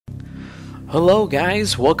Hello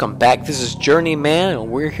guys, welcome back. This is Journeyman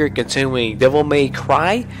and we're here continuing Devil May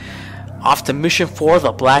Cry. Off to mission 4,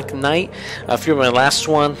 the Black Knight. If you remember my last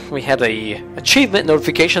one, we had a achievement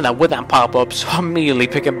notification that would not pop up, so I'm immediately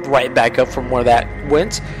picking right back up from where that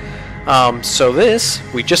went. So this,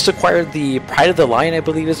 we just acquired the Pride of the Lion, I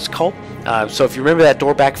believe it's called. So if you remember that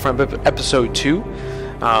door back from episode 2,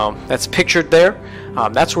 that's pictured there.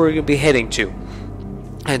 That's where we're going to be heading to.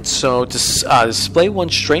 And so, display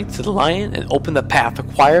one's strength to the lion and open the path.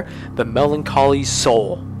 Acquire the melancholy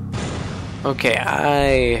soul. Okay,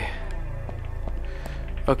 I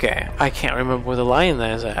can't remember where the lion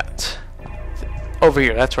is at. Over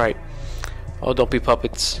here, that's right. Oh, don't be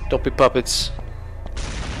puppets. Don't be puppets.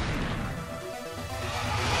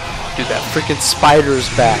 Dude, that freaking spider's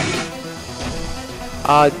back.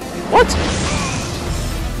 What?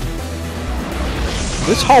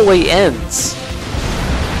 This hallway ends.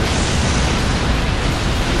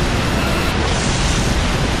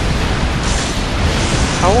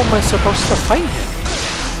 How am I supposed to fight him?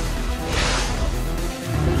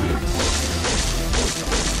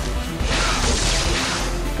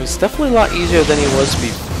 It's definitely a lot easier than it was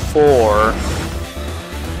before.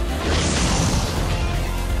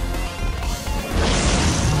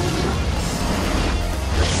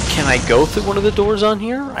 Can I go through one of the doors on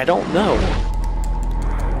here? I don't know.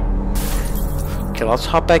 Okay, let's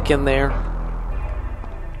hop back in there.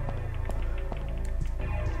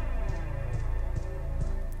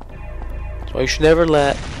 So you should never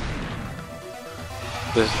let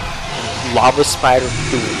the lava spider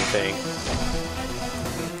do anything.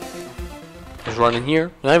 Just running here.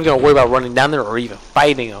 I'm not even gonna worry about running down there or even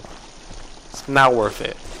fighting them. It's not worth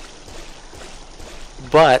it.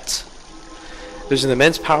 But there's an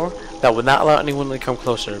immense power that would not allow anyone to come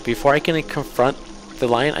closer. Before I can confront the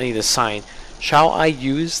lion, I need a sign. Shall I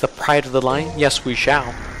use the Pride of the Lion? Yes, we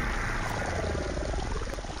shall.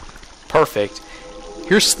 Perfect.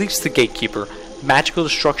 Here sleeps the gatekeeper. Magical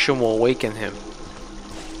destruction will awaken him.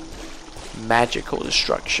 Magical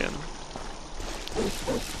destruction.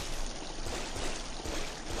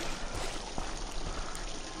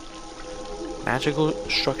 Magical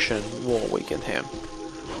destruction will awaken him.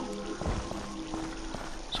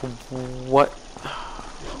 So what?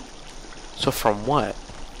 So from what?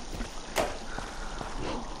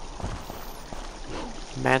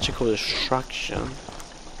 Magical destruction.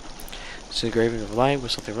 So the engraving of light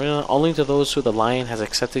with something written on. Only to those who the lion has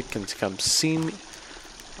accepted can come see me.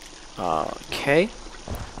 Okay.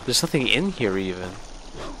 There's nothing in here even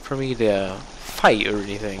for me to fight or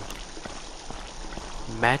anything.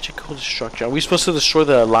 Magical destruction. Are we supposed to destroy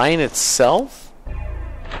the lion itself?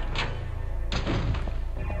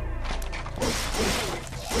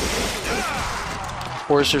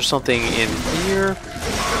 Or is there something in here?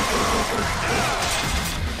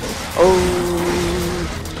 Oh.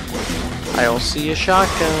 I don't see a shotgun.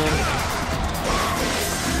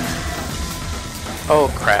 Oh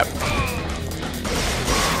crap.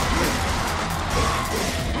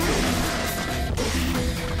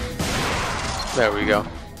 There we go.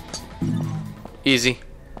 Easy.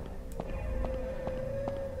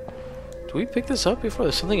 Do we pick this up before?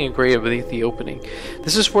 There's something engraved beneath the opening.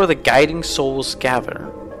 This is where the guiding souls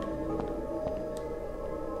gather.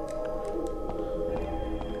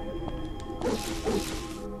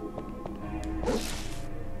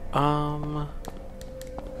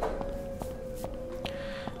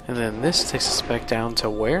 And then this takes us back down to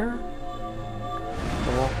where?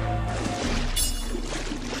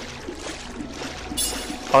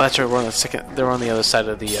 Oh, that's right. We're on the second. They're on the other side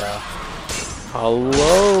of the.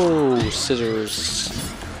 Hello, scissors,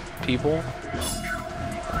 people,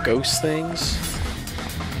 ghost things.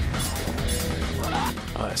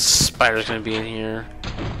 Oh, that spider's gonna be in here.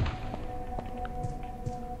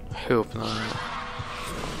 I hope not.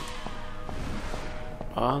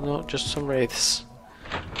 Oh no, just some wraiths.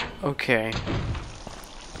 Okay.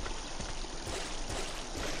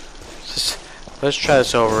 Let's try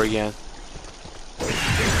this over again.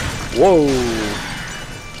 Whoa!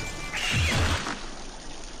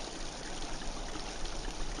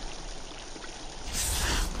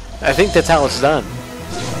 I think that's how it's done.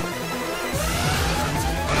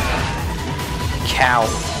 Cow.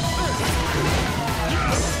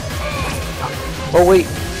 Oh wait.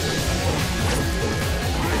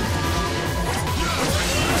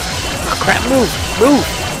 Crap, move! Move!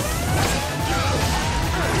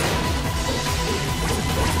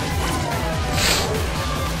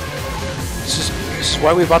 This is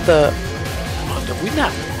why we bought the... Oh, did we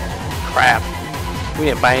not? Crap. We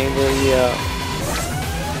didn't buy any of the...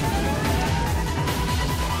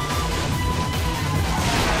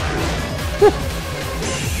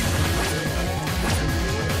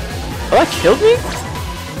 Oh, that killed me?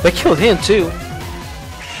 That killed him too.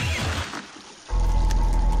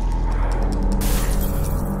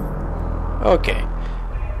 Okay.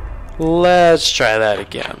 Let's try that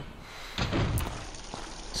again.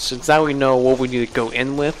 Since now we know what we need to go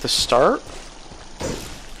in with to start,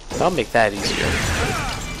 that'll make that easier.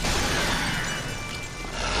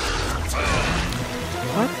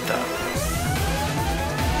 What the?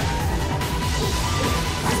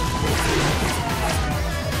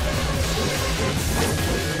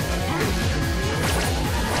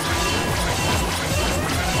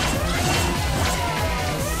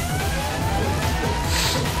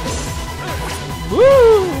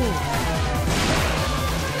 Woo!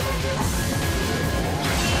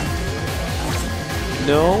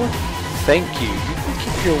 No, thank you. You can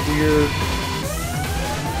keep your weird,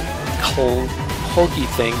 hulky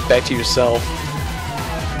thing back to yourself.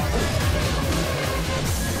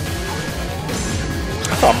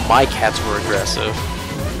 I thought my cats were aggressive.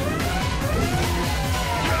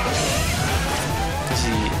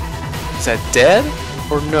 Is that dead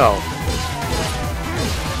or no?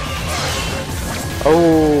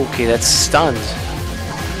 Oh, okay, that's stunned.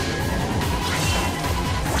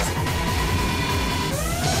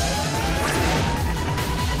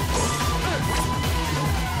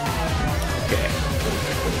 Okay.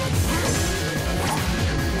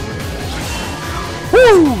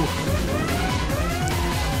 Woo!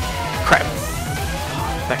 Crap.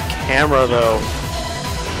 That camera, though.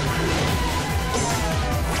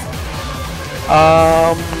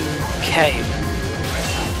 Okay.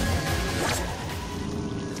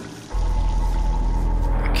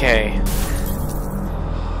 Okay.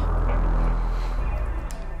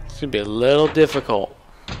 It's gonna be a little difficult.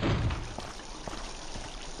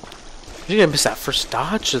 You're gonna miss that first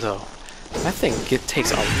dodge though. That thing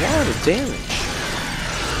takes a lot of damage.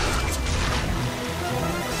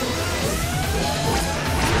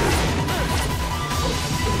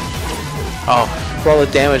 Oh, for all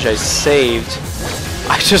the damage I saved,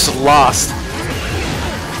 I just lost.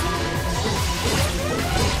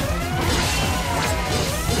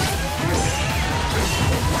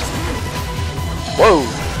 Whoa!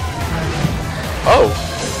 Oh!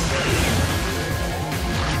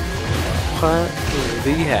 What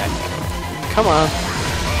the heck? Come on!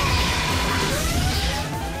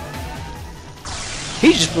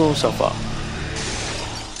 He just blew himself up.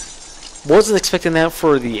 Wasn't expecting that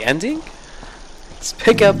for the ending. Let's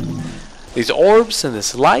pick up these orbs and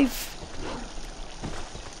this life.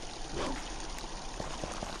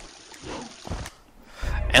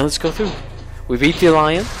 And let's go through. We beat the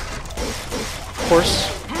lion. Of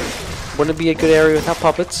course, wouldn't be a good area without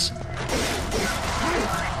puppets.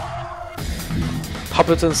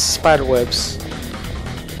 Puppets and spiderwebs.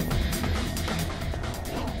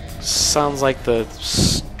 Sounds like the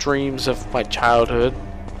dreams of my childhood.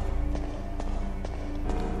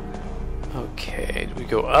 Okay, do we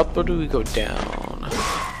go up or do we go down?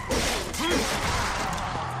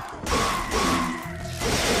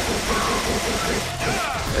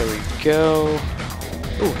 There we go.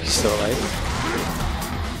 Ooh, he's still alive.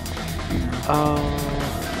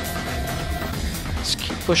 Let's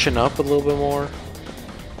keep pushing up a little bit more.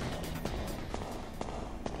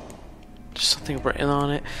 There's something written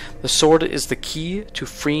on it. The sword is the key to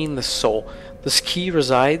freeing the soul. This key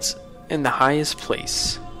resides in the highest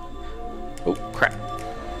place. Oh, crap.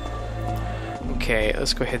 Okay,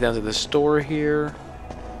 let's go head down to this door here.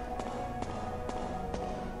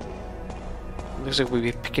 Looks like we'll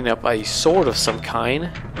be picking up a sword of some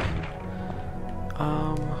kind.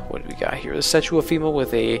 What do we got here? The statue of female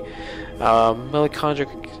with a melancholic.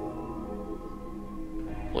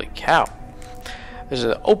 Holy cow! There's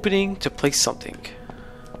an opening to place something.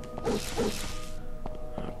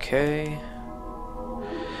 Okay.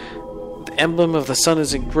 The emblem of the sun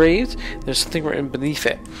is engraved. There's something written beneath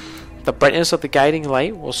it. The brightness of the guiding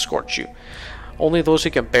light will scorch you. Only those who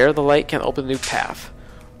can bear the light can open a new path.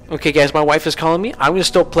 Okay, guys, my wife is calling me. I'm gonna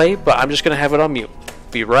still play, but I'm just gonna have it on mute.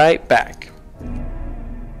 Be right back.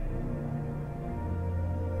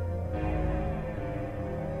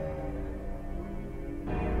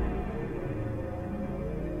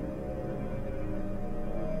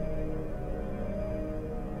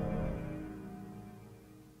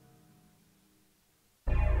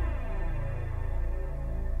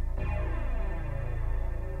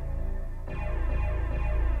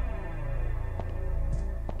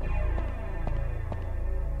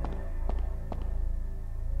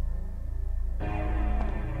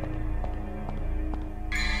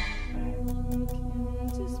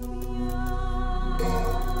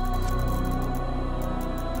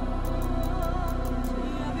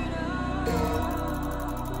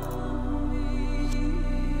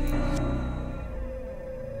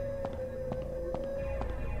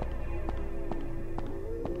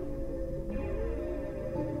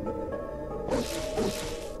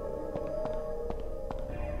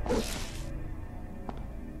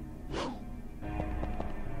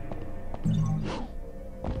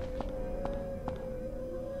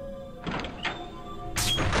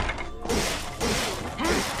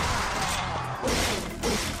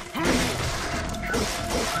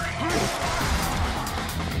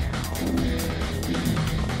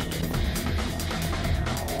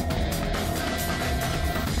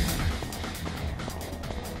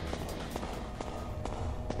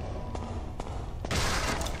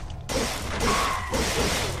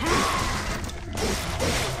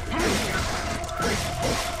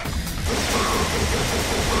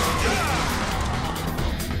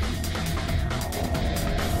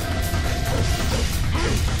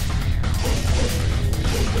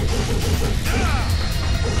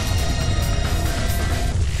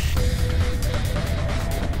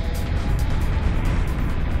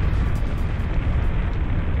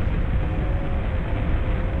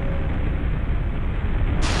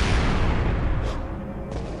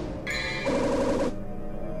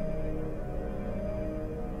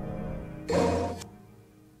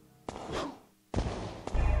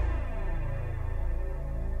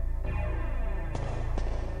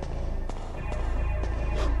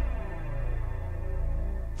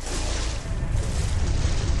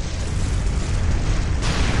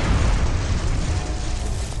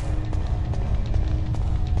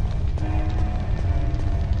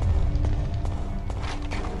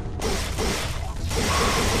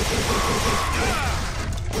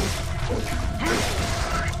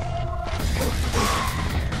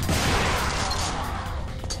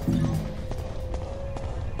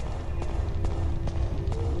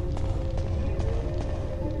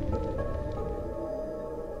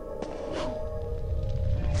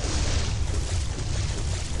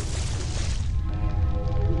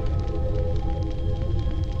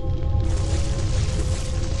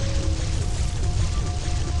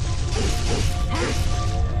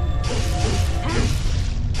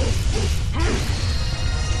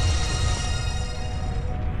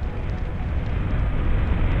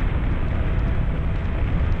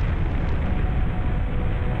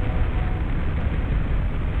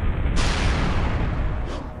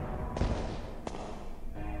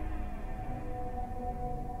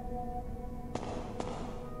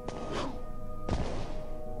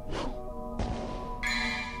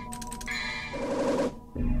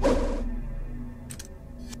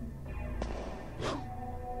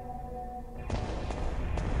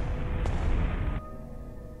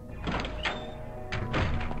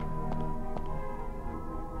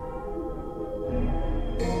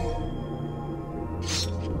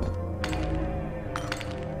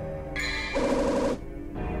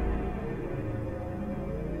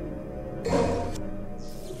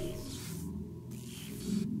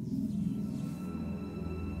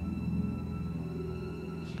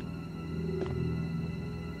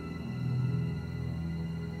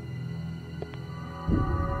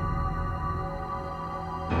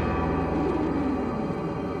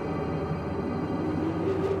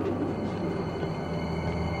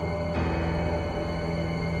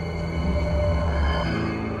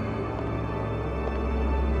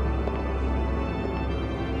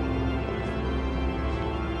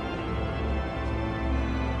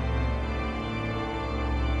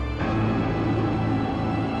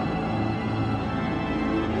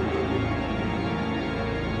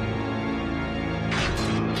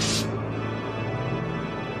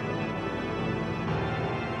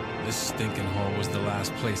 thinking hole was the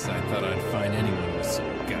last place I thought I'd find anyone with some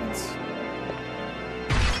guts.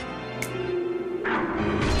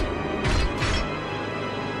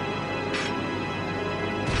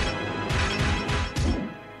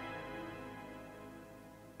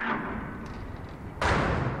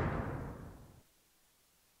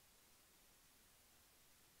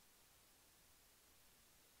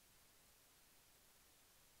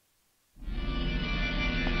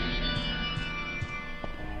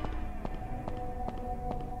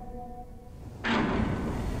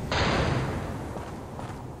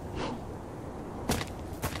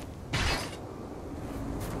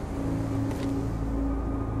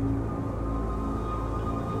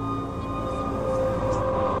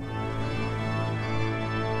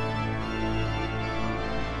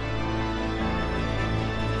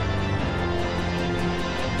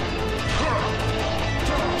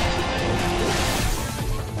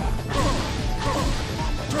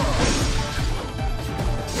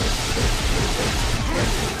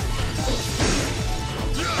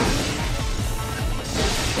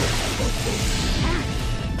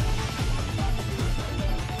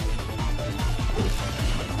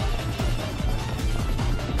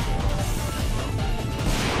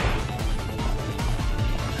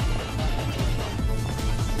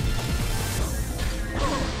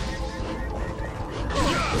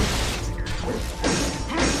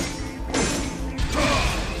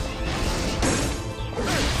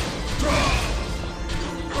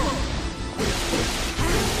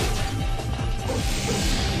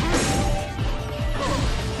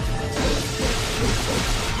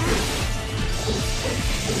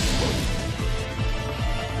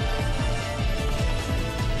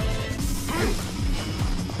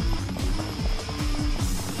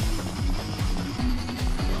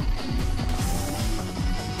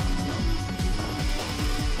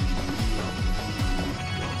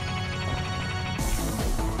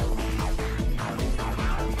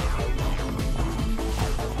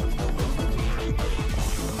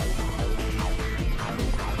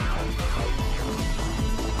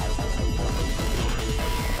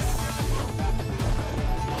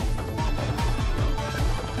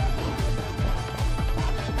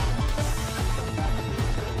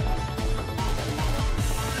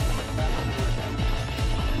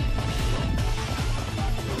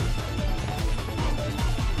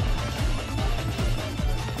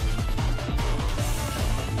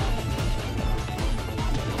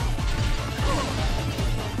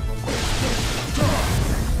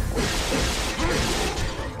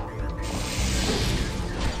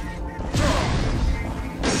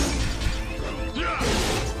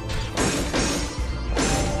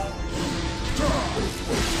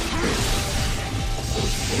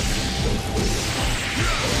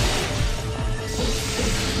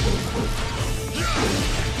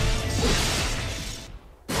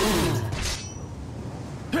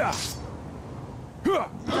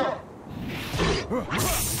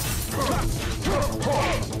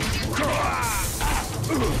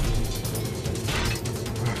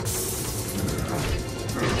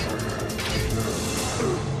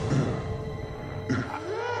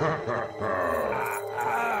 Ha ha ha!